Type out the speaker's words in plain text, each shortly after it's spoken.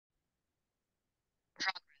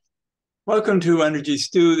Welcome to Energy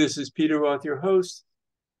Stew. This is Peter Roth, your host.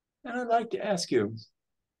 And I'd like to ask you,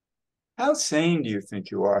 how sane do you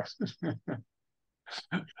think you are?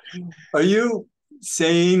 Are you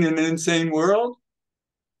sane in an insane world?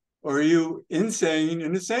 Or are you insane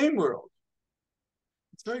in a sane world?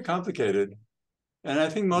 It's very complicated. And I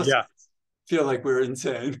think most Yeah. feel like we're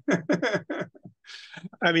insane.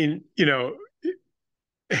 I mean,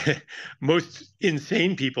 most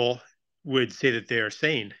insane people would say that they are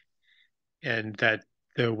sane and that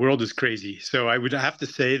the world is crazy. So I would have to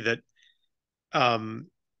say that um,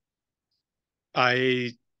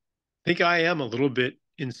 I think I am a little bit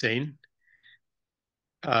insane.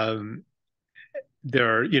 Um,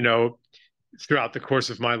 throughout the course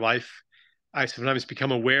of my life, I sometimes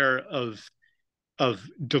become aware of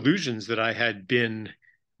delusions that I had been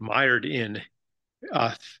mired in,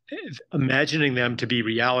 uh, imagining them to be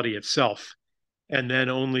reality itself, and then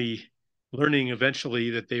only learning eventually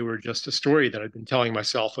that they were just a story that I'd been telling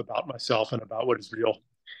myself and about what is real.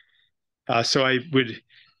 So I would,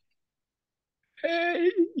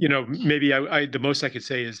 maybe the most I could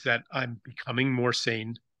say is that I'm becoming more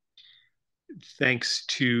sane thanks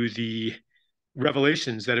to the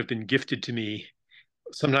revelations that have been gifted to me,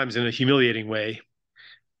 sometimes in a humiliating way,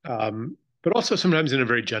 but also sometimes in a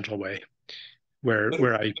very gentle way, where but,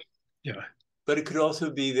 where I, yeah, but it could also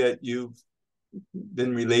be that you've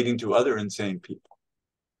been relating to other insane people.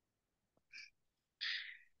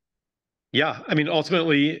 yeah. I mean,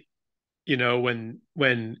 ultimately, when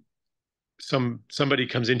somebody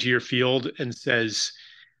comes into your field and says,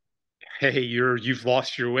 hey, you've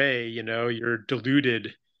lost your way, you're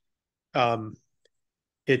deluded. um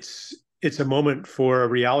it's a moment for a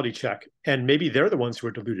reality check, and maybe they're the ones who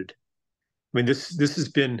are deluded. I mean, this has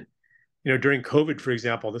been, during COVID, for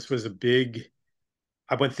example, this was a big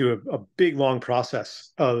I went through a big long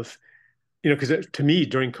process of, because to me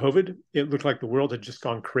during COVID it looked like the world had just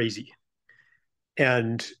gone crazy.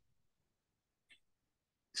 And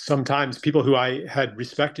sometimes people who I had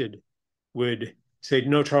respected would say,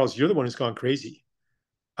 no, Charles, you're the one who's gone crazy.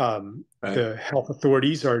 Right. The health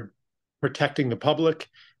authorities are protecting the public,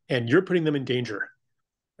 and you're putting them in danger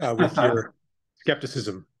with your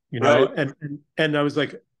skepticism, Right. and I was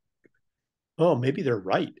like, oh, maybe they're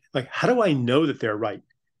right. Like, how do I know that they're right,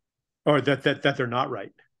 or that they're not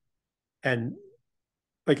right? And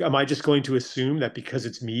like, am I just going to assume that because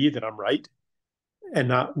it's me that I'm right, and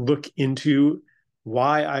not look into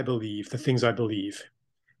why I believe the things I believe?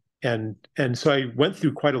 And so I went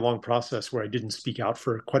through quite a long process where I didn't speak out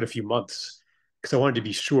for quite a few months because I wanted to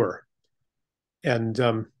be sure. And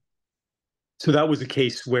so that was a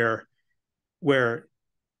case where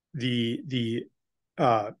the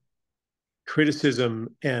uh,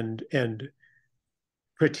 criticism and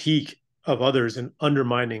critique of others and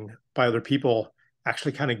undermining by other people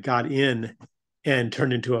actually kind of got in and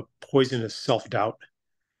turned into a poisonous self-doubt.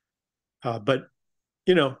 But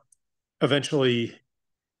you know, eventually,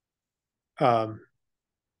 um,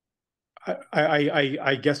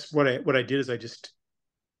 I guess what I did is I just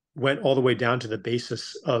went all the way down to the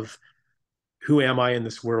basis of who am I in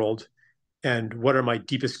this world, and what are my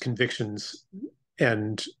deepest convictions,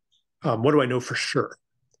 and what do I know for sure?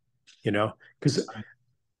 Because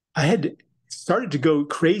I had started to go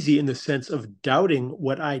crazy in the sense of doubting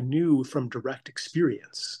what I knew from direct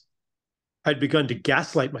experience. I'd begun to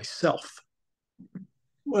gaslight myself.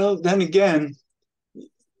 Well, then again,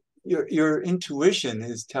 your intuition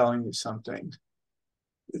is telling you something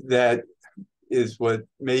that is what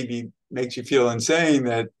maybe makes you feel insane,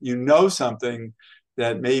 that you know something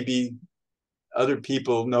that maybe other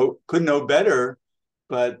people could know better,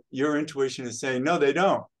 but your intuition is saying no, they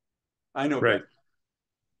don't. I know Right. better.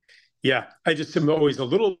 Yeah. I just am always a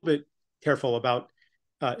little bit careful about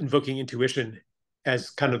invoking intuition as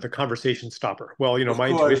kind of the conversation stopper. Well, Of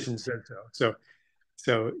my course. intuition said so.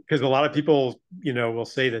 Because a lot of people, will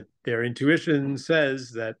say that their intuition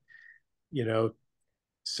says that, you know,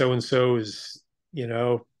 so and so is, you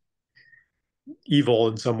know, evil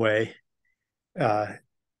in some way. Uh,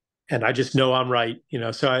 and I just know I'm right.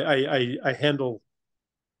 So I handle,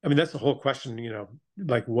 I mean, that's the whole question,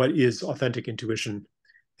 like what is authentic intuition,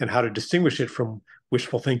 and how to distinguish it from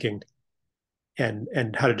wishful thinking,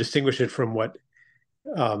 and how to distinguish it from what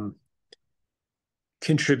um,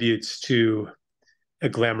 contributes to a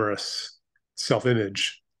glamorous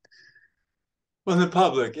self-image. Well, the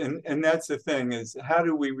public, and that's the thing, is how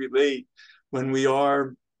do we relate when we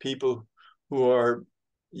are people who are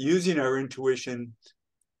using our intuition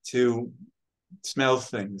to smell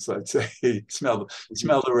things, let's say, smell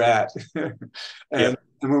the rat. Yeah, And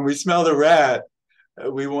when we smell the rat,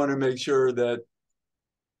 we want to make sure that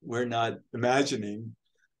we're not imagining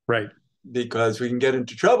right. because we can get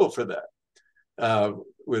into trouble for that,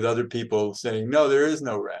 with other people saying, no, there is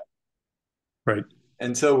no rat. Right.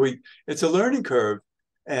 And so it's a learning curve.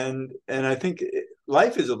 And I think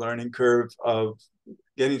life is a learning curve of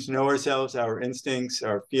getting to know ourselves, our instincts,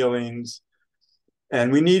 our feelings,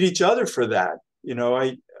 and we need each other for that.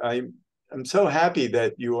 I'm so happy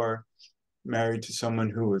that you are married to someone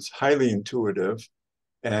who is highly intuitive,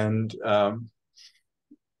 and I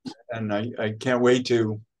can't wait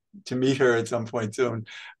to meet her at some point soon,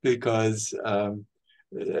 because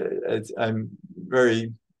I'm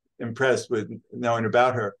very impressed with knowing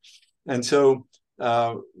about her. And so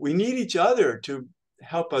we need each other to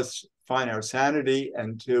help us find our sanity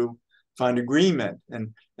and to find agreement.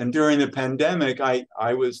 And during the pandemic,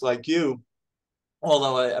 I was like you,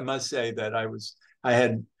 although I must say that I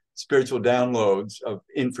had spiritual downloads of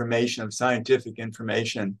information, of scientific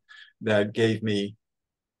information that gave me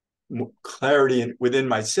clarity within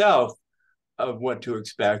myself of what to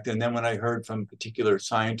expect. And then when I heard from particular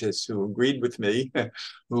scientists who agreed with me,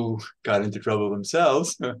 who got into trouble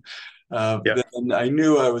themselves, Yeah. then I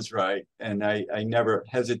knew I was right. And I never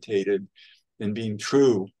hesitated in being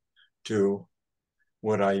true to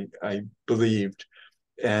what I believed.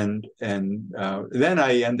 And then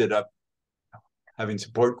I ended up having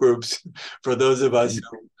support groups for those of us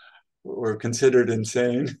who were considered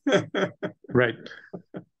insane. Right.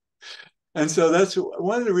 And so that's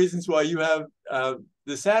one of the reasons why you have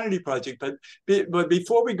the Sanity Project. But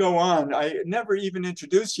before we go on, I never even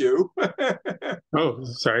introduced you. Oh,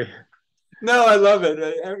 sorry. No, I love it.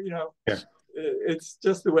 Yeah. It's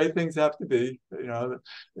just the way things have to be,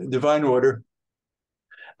 divine order.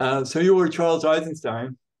 So you were Charles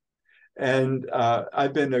Eisenstein, and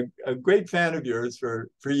I've been a great fan of yours for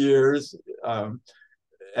years,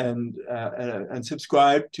 and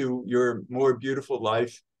subscribed to your More Beautiful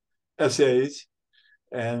Life essays,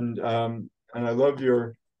 and I love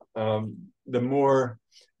your the More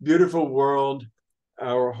Beautiful World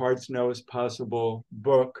Our Hearts Know Is Possible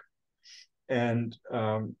book, and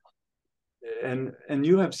and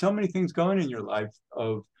you have so many things going in your life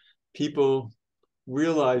of people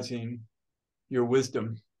realizing your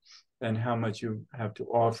wisdom and how much you have to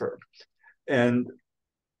offer. And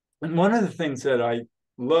one of the things that I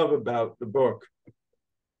love about the book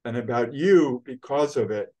and about you because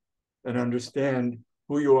of it, and understand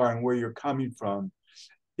who you are and where you're coming from,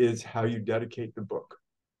 is how you dedicate the book,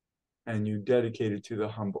 and you dedicate it to the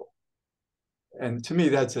humble. And to me,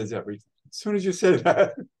 that says everything. As soon as you say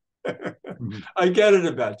that, Mhm. I get it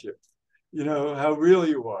about you. You know, how real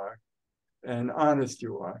you are and honest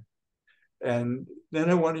you are. And then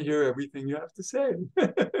I want to hear everything you have to say.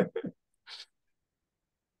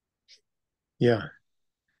 Yeah.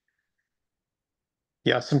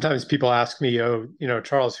 Yeah. Sometimes people ask me, oh,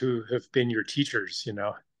 Charles, who have been your teachers?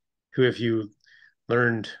 Who have you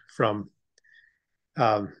learned from?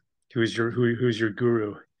 Um, who's your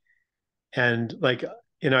guru? And like,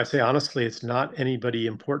 I say honestly, it's not anybody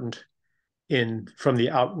important in from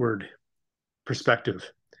the outward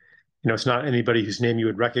perspective. It's not anybody whose name you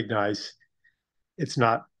would recognize. It's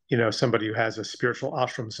not, somebody who has a spiritual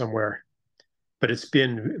ashram somewhere, but it's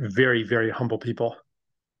been very, very humble people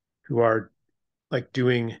who are like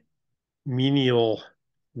doing menial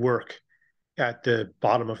work at the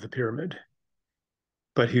bottom of the pyramid,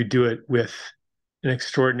 but who do it with an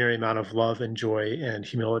extraordinary amount of love and joy and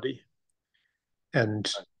humility.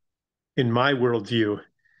 And in my worldview,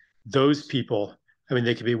 those people, I mean,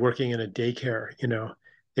 they could be working in a daycare,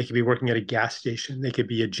 they could be working at a gas station, they could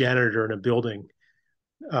be a janitor in a building.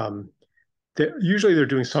 Um, usually they're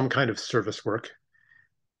doing some kind of service work.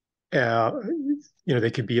 Uh,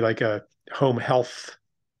 they could be like a home health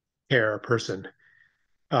care person,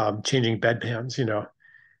 changing bedpans,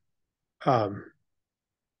 Um,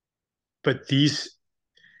 but these,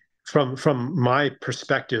 from my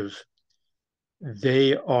perspective,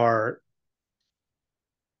 they are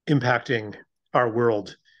impacting our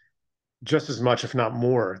world just as much, if not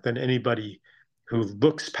more, than anybody who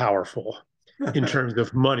looks powerful in terms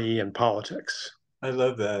of money and politics. I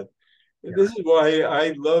love that. Yeah. This is why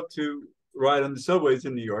I love to ride on the subways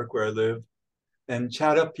in New York, where I live, and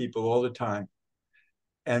chat up people all the time.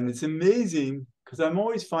 And it's amazing because I'm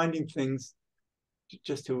always finding things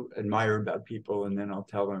just to admire about people, and then I'll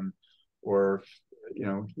tell them, or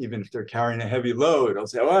even if they're carrying a heavy load, I'll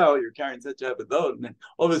say, "Well, you're carrying such a heavy load," and then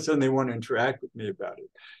all of a sudden they want to interact with me about it,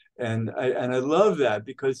 and I love that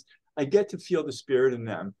because I get to feel the spirit in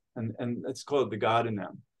them, and let's call it the God in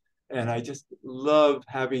them, and I just love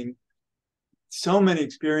having so many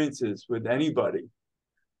experiences with anybody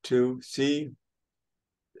to see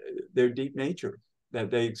their deep nature that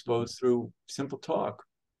they expose through simple talk.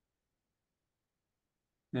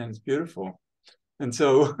 and it's beautiful. And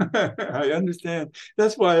so I understand.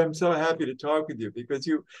 That's why I'm so happy to talk with you, because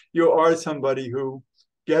you are somebody who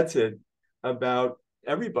gets it about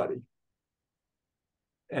everybody.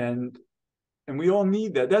 And and we all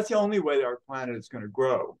need that. That's the only way our planet is going to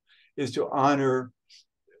grow, is to honor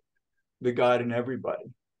the God in everybody.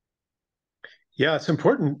 Yeah, it's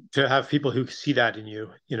important to have people who see that in you,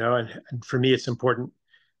 and for me, it's important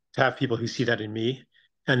to have people who see that in me,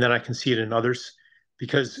 and then I can see it in others,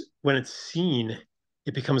 because when it's seen,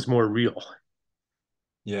 it becomes more real.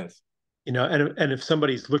 Yes. And if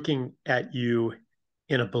somebody's looking at you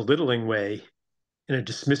in a belittling way, in a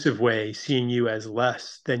dismissive way, seeing you as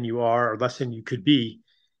less than you are or less than you could be,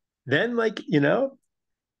 then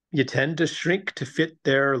you tend to shrink to fit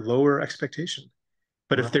their lower expectation.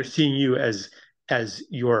 But if they're Right. seeing you as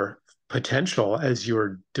your potential, as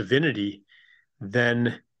your divinity,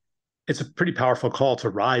 then it's a pretty powerful call to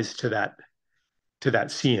rise to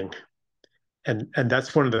that seeing. And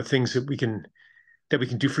that's one of the things that we can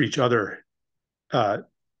do for each other, uh,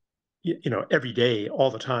 every day,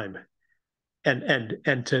 all the time. And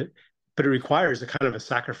but it requires a kind of a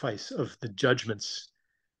sacrifice of the judgments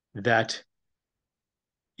that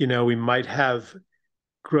we might have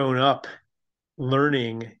grown up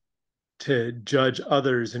learning to judge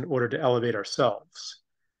others in order to elevate ourselves.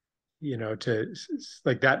 To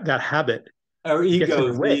like that habit Our gets in the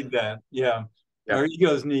egos way. need that. Yeah. Yeah, Our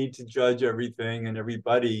egos need to judge everything and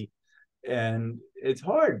everybody. And it's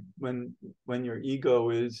hard when your ego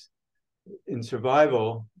is in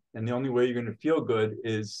survival, and the only way you're going to feel good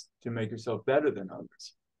is to make yourself better than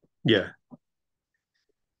others. yeah,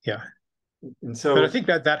 yeah. And But I so, think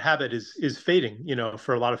that habit is fading.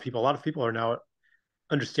 For a lot of people. A lot of people are now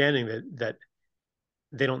understanding that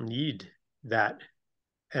they don't need that,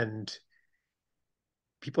 and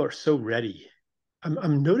people are so ready.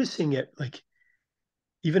 I'm noticing it, like,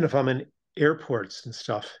 even if I'm in airports and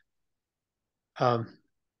stuff, um,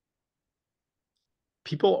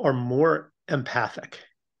 people are more empathic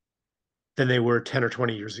than they were 10 or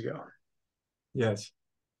 20 years ago. yes.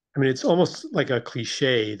 I mean, it's almost like a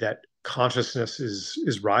cliche that consciousness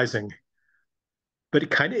is rising, but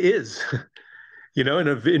it kind of is,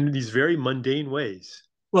 in these very mundane ways.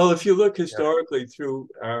 Well, if you look Yeah. historically through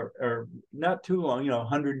our not too long,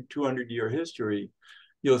 100, 200-year history,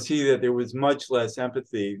 you'll see that there was much less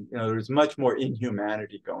empathy. There was much more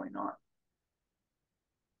inhumanity going on.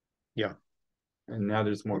 Yeah. And now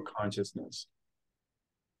there's more consciousness.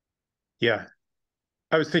 Yeah.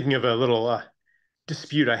 I was thinking of a little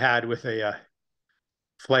dispute I had with a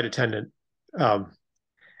flight attendant. Um,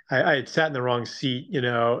 I had sat in the wrong seat,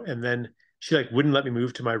 and then she like wouldn't let me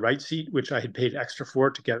move to my right seat, which I had paid extra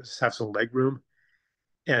for to have some leg room.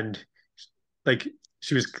 And like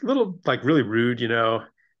she was a little like really rude.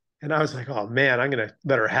 And I was like, oh man, I'm gonna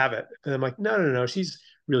let her have it. And I'm like, no, no, no, she's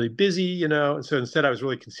really busy. And so instead I was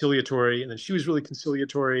really conciliatory, and then she was really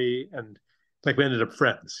conciliatory, and like we ended up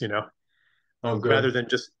friends, Oh, rather good. than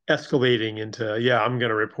just escalating into, yeah, I'm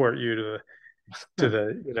gonna report you to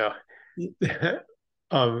the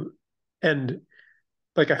um and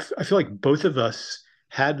like I feel like both of us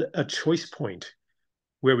had a choice point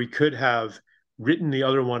where we could have written the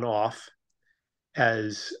other one off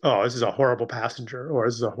as, oh, this is a horrible passenger, or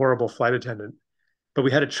this is a horrible flight attendant. But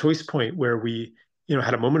we had a choice point where we,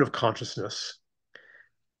 had a moment of consciousness,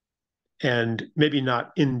 and maybe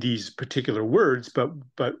not in these particular words, but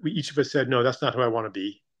we each of us said, no, that's not who I want to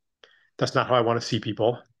be. That's not how I want to see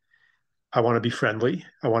people. I want to be friendly.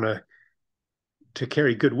 I want to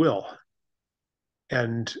carry goodwill.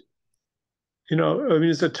 And I mean,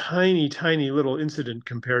 it's a tiny, tiny little incident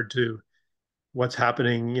compared to what's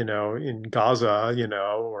happening, in Gaza,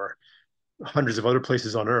 or hundreds of other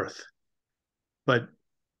places on Earth. But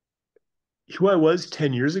who I was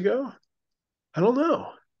 10 years ago, I don't know.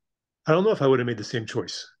 I don't know if I would have made the same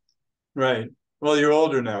choice. Right. Well, you're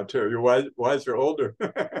older now too. You're wiser, older.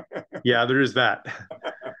 Yeah, there is that.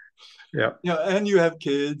 Yeah. And you have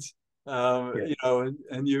kids. Yeah.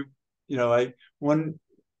 And I one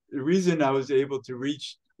the reason I was able to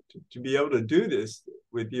reach to be able to do this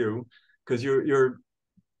with you, because you're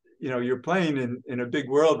playing in a big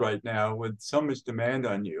world right now with so much demand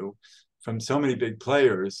on you from so many big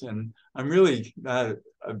players, and I'm really not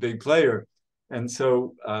a big player. And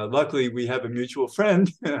so luckily we have a mutual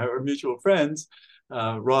friend or mutual friends,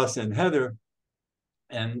 Ross and Heather.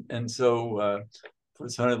 And so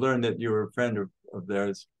I learned that you were a friend of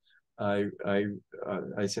theirs. I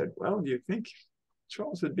said, well, do you think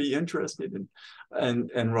Charles would be interested in?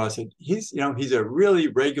 And Ross said, he's a really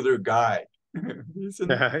regular guy.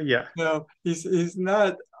 Yeah. He's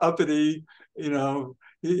not uppity.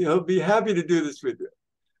 He'll be happy to do this with you.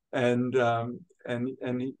 and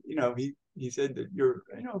he said that you're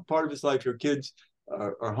part of his life. Your kids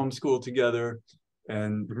are homeschooled together,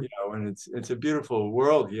 and and it's a beautiful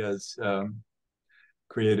world he has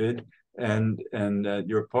created, and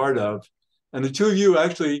you're part of, and the two of you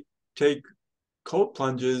actually take cold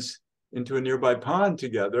plunges into a nearby pond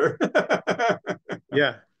together.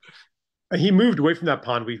 Yeah. He moved away from that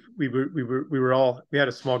pond. We had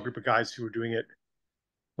a small group of guys who were doing it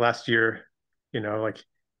last year, like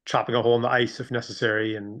chopping a hole in the ice if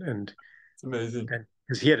necessary, and It's amazing.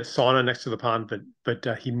 because he had a sauna next to the pond,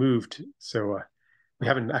 but he moved, so we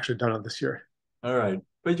haven't actually done it this year. All right,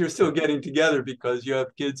 but you're still getting together because you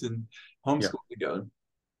have kids and Yeah, homeschool together.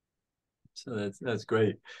 So that's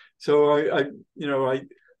great. So I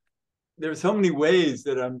there's so many ways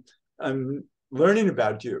that I'm learning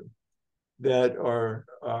about you that are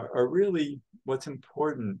really what's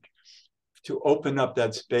important to open up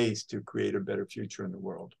that space to create a better future in the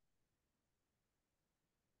world.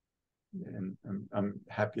 And I'm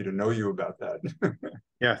happy to know you about that.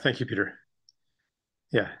 yeah. Thank you, Peter.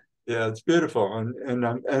 Yeah, Yeah, it's beautiful, and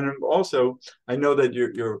also I know that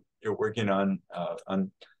you're working on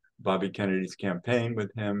Bobby Kennedy's campaign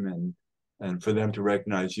with him, and for them to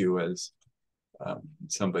recognize you as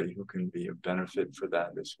somebody who can be a benefit for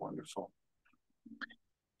that is wonderful.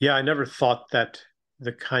 yeah. I never thought that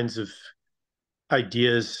the kinds of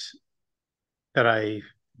ideas that I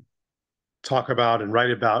talk about and write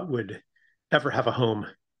about would ever have a home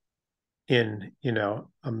in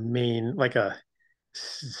a main, like a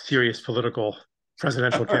serious political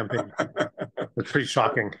presidential campaign. It's pretty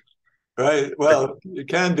shocking. Right. But, Well, it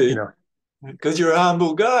can be you know, because you're a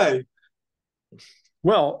humble guy.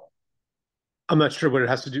 well, I'm not sure what it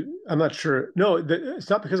has to do. I'm not sure. No, it's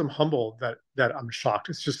not because I'm humble that I'm shocked.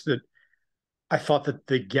 It's just that I thought that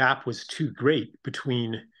the gap was too great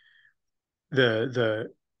between the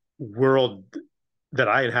world that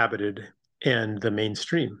I inhabited and the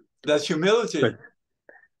mainstream. That's humility. But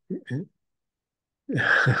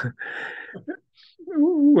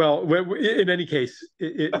well, in any case,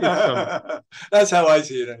 That's how I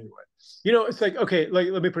see it anyway. it's like, okay, like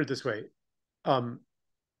let me put it this way. Um,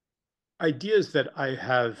 Ideas that I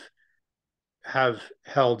have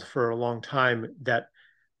held for a long time that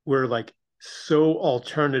were like so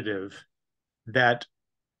alternative that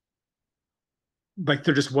like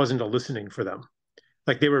there just wasn't a listening for them.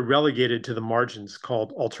 Like they were relegated to the margins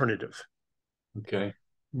called alternative. Okay.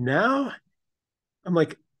 Now I'm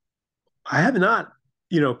like, I have not,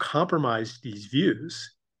 compromised these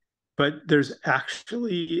views, but there's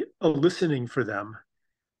actually a listening for them,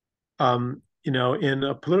 in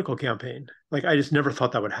a political campaign. Like I just never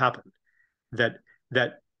thought that would happen. That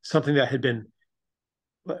something that had been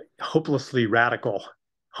like, hopelessly radical,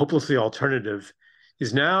 hopelessly alternative,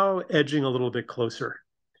 is now edging a little bit closer.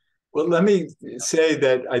 Well, let me say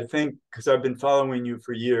that I think because I've been following you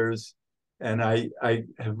for years, and I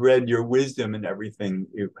have read your wisdom and everything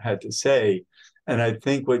you had to say, and I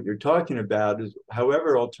think what you're talking about is,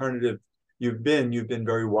 however alternative you've been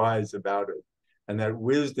very wise about it, and that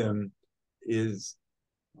wisdom is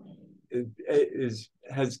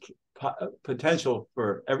has potential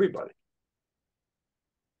for everybody.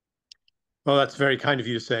 Well, that's very kind of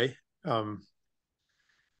you to say. Um,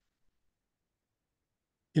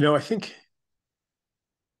 I think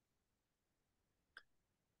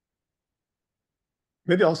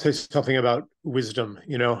maybe I'll say something about wisdom.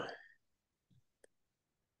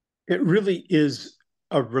 It really is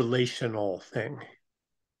a relational thing.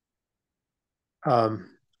 Um,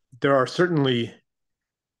 there are certainly,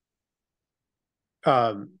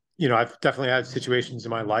 I've definitely had situations in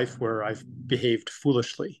my life where I've behaved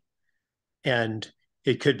foolishly. And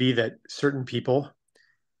it could be that certain people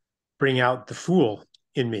bring out the fool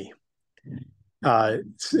in me.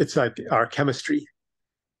 It's like our chemistry.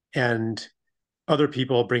 And other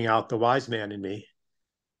people bring out the wise man in me,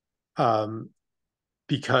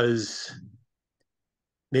 because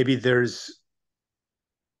maybe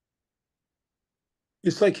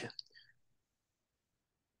it's like,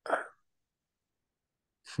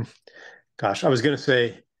 gosh, I was going to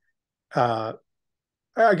say, I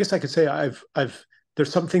guess I could say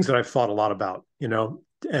there's some things that I've thought a lot about,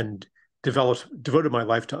 and devoted my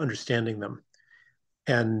life to understanding them.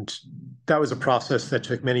 And that was a process that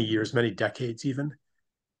took many years, many decades even,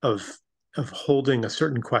 of holding a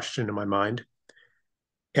certain question in my mind.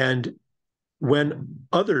 And when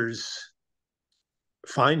others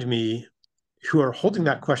find me who are holding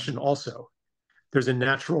that question also, there's a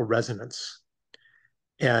natural resonance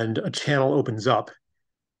and a channel opens up,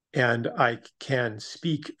 and I can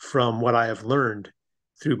speak from what I have learned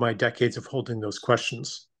through my decades of holding those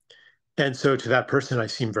questions. And so to that person, I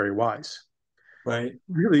seem very wise. Right.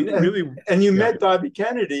 Really, And really, and you yeah, met Bobby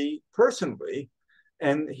Kennedy personally,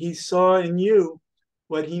 and he saw in you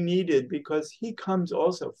what he needed because he comes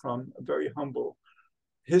also from a very humble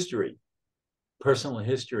history, personal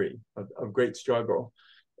history of great struggle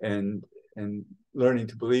and and learning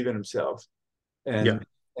to believe in himself. yeah,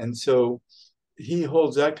 And so he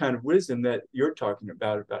holds that kind of wisdom that you're talking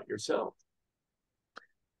about yourself.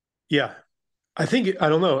 yeah. I think I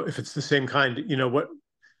don't know if it's the same kind. You know what?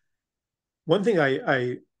 One thing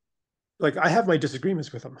I like. I have my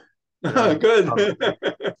disagreements with him. You know,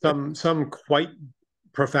 Good. some quite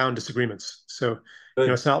profound disagreements. So, Good.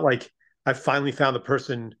 it's not like I finally found the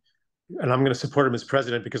person and I'm going to support him as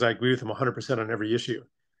president because I agree with him 100% on every issue.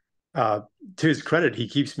 Uh, to his credit, he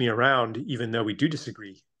keeps me around even though we do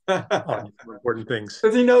disagree on important things.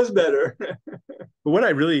 Because he knows better. But what I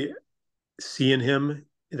really see in him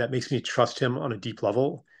that makes me trust him on a deep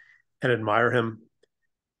level and admire him,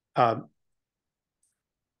 um,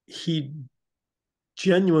 he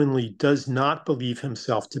genuinely does not believe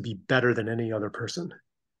himself to be better than any other person.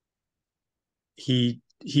 He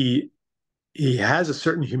has a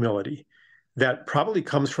certain humility that probably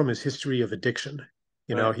comes from his history of addiction.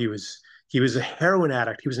 You know, Right. he was a heroin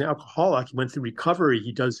addict. He was an alcoholic. He went through recovery.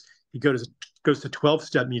 He goes to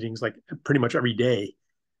 12-step meetings like pretty much every day.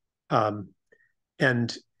 Um,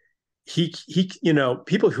 and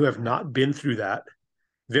people who have not been through that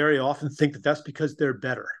very often think that that's because they're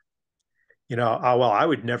better. Oh, well, I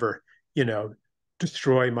would never, you know,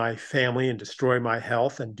 destroy my family and destroy my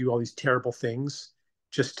health and do all these terrible things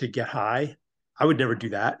just to get high. I would never do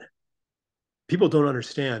that. People don't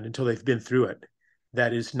understand until they've been through it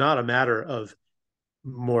that is not a matter of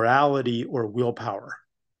morality or willpower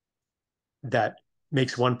that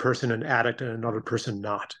makes one person an addict and another person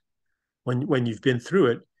not. When you've been through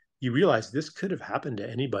it, you realize this could have happened to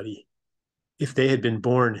anybody if they had been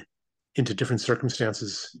born into different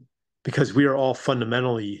circumstances, because we are all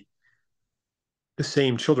fundamentally the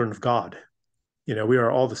same children of God. We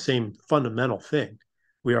are all the same fundamental thing.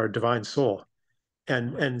 We are a divine soul.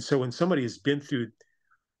 And so when somebody has been through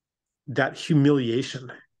that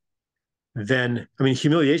humiliation, then I mean,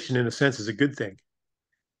 humiliation in a sense is a good thing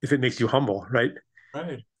if it makes you humble, right?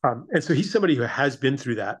 Right. And so he's somebody who has been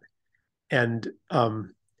through that, and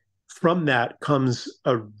from that comes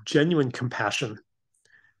a genuine compassion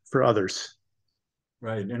for others.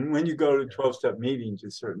 Right. And when you go to 12-step meetings, you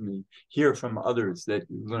certainly hear from others that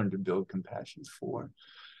you learn to build compassion for.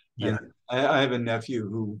 And Yeah, I have a nephew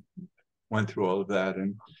who went through all of that,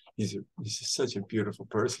 and he's just such a beautiful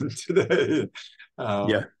person today.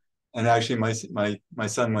 yeah, And actually, my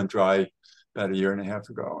son went dry about a year and a half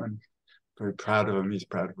ago, and very proud of him. He's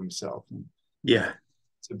proud of himself. And, yeah,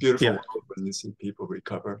 it's a beautiful yeah, world when you see people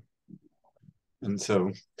recover. And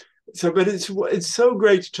but it's so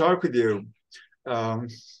great to talk with you. Um,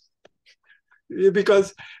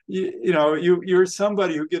 because you're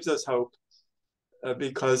somebody who gives us hope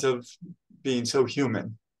because of being so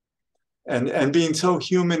human and being so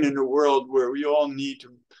human in a world where we all need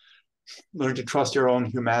to learn to trust our own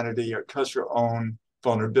humanity or trust our own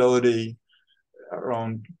vulnerability, our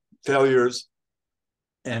own failures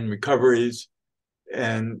and recoveries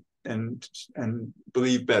and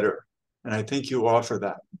believe better. And I think you offer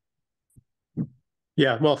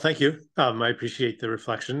yeah. Well, thank you. I appreciate the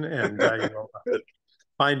reflection, and I will that.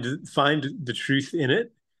 find the truth in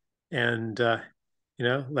it, and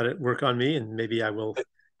let it work on me, and maybe I will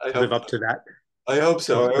I live hope up to that. I hope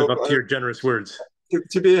so. Live up to your generous words.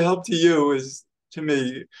 To be a help to you is to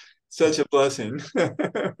me such a blessing.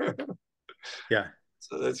 Yeah,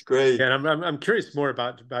 So that's great. yeah. And I'm curious more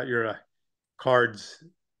about your cards.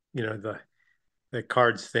 The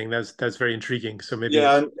cards thing. That's very intriguing. So maybe,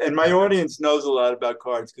 Yeah, and my audience knows a lot about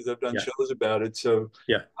cards because I've done yeah, shows about it. So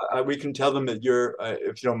yeah, we can tell them that you're,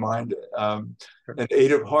 if you don't mind, sure. an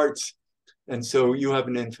eight of hearts, and so you have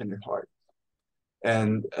an infinite heart.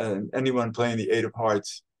 And anyone playing the eight of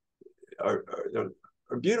hearts are, are,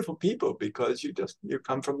 are beautiful people because you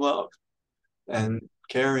come from love and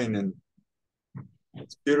caring, and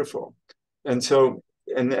it's beautiful. And so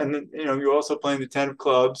and you're also playing the ten of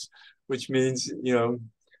clubs, which means you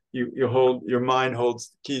hold your mind holds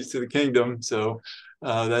the keys to the kingdom. So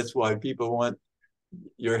that's why people want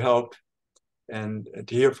your help and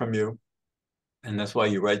to hear from you, and that's why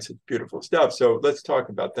you write such beautiful stuff. So let's talk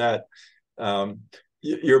about that. Um,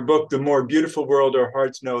 your book, The More Beautiful World Our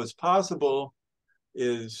Hearts Know Is Possible,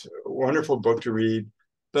 is a wonderful book to read.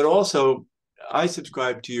 But also, I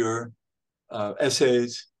subscribe to your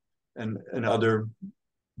essays and other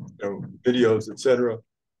videos, etc.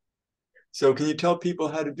 So can you tell people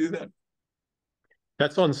how to do that?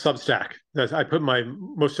 That's on Substack. I put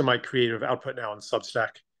most of my creative output now on Substack,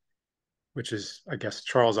 which is, I guess,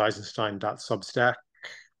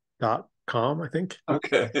 charleseisenstein.substack.com, I think.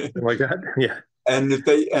 Okay. Something like that. Yeah. And if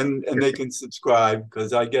they and they can subscribe,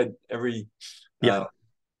 because I get every Yeah.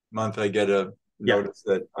 month I get a Yeah. notice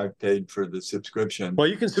that I've paid for the subscription. Well,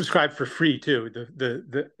 you can subscribe for free too.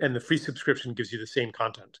 The free subscription gives you the same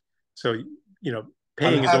content. So, I'm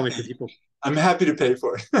paying is only for happy. people. I'm happy to pay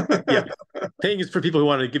for Yeah. it. Paying is for people who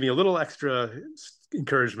want to give me a little extra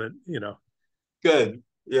encouragement. Good.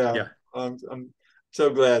 Yeah. Yeah. I'm so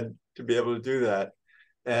glad to be able to do that.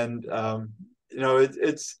 And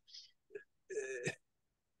it's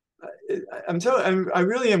I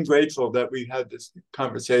really am grateful that we had this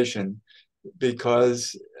conversation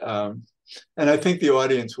because and I think the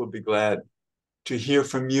audience will be glad to hear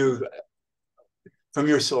from you, from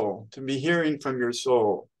your soul. To be hearing from your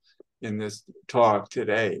soul in this talk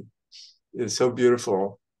today is so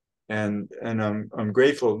beautiful, and I'm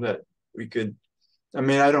grateful that we could. I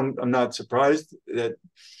mean, I'm not surprised that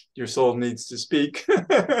your soul needs to speak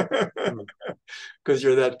Mm. because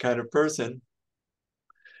you're that kind of person.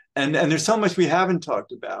 And there's so much we haven't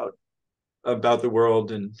talked about the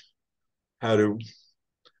world and how to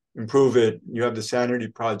improve it. You have the Sanity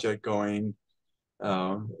Project going,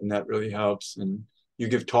 and that really helps. And you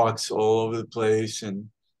give talks all over the place and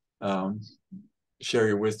um, share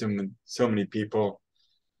your wisdom with so many people,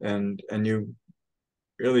 and you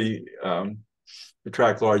really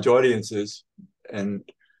attract large audiences. And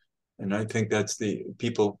and I think that's the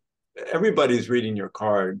people. Everybody's reading your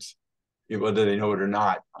cards, whether they know it or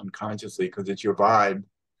not, unconsciously, because it's your vibe.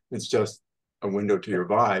 It's just a window to your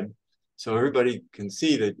vibe. So everybody can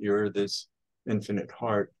see that you're this infinite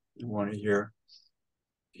heart. You want to hear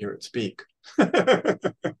it speak.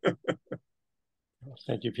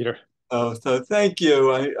 Thank you, Peter. Oh, so thank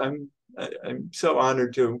you. I'm so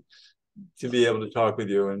honored to be able to talk with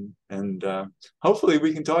you, and hopefully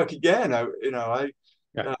we can talk again.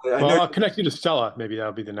 Yeah. I Well, know. I'll connect you to Stella. Maybe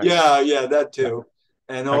that'll be the next. Yeah, that Yeah. too.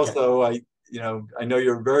 And Okay. also, I know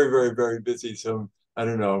you're very, very, very busy. So I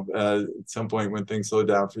don't know, at some point when things slow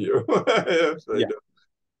down for you. Yeah.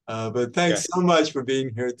 But Yeah. thanks so much for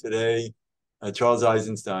being here today, Charles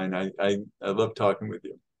Eisenstein. I love talking with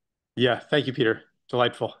you. Yeah. Thank you, Peter.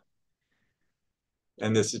 Delightful.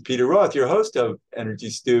 And this is Peter Roth, your host of Energy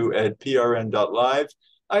Stew at prn.live.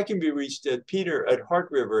 I can be reached at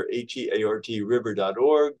peter@heartriver, HEART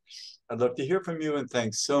river.org. I'd love to hear from you, and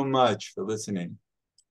thanks so much for listening.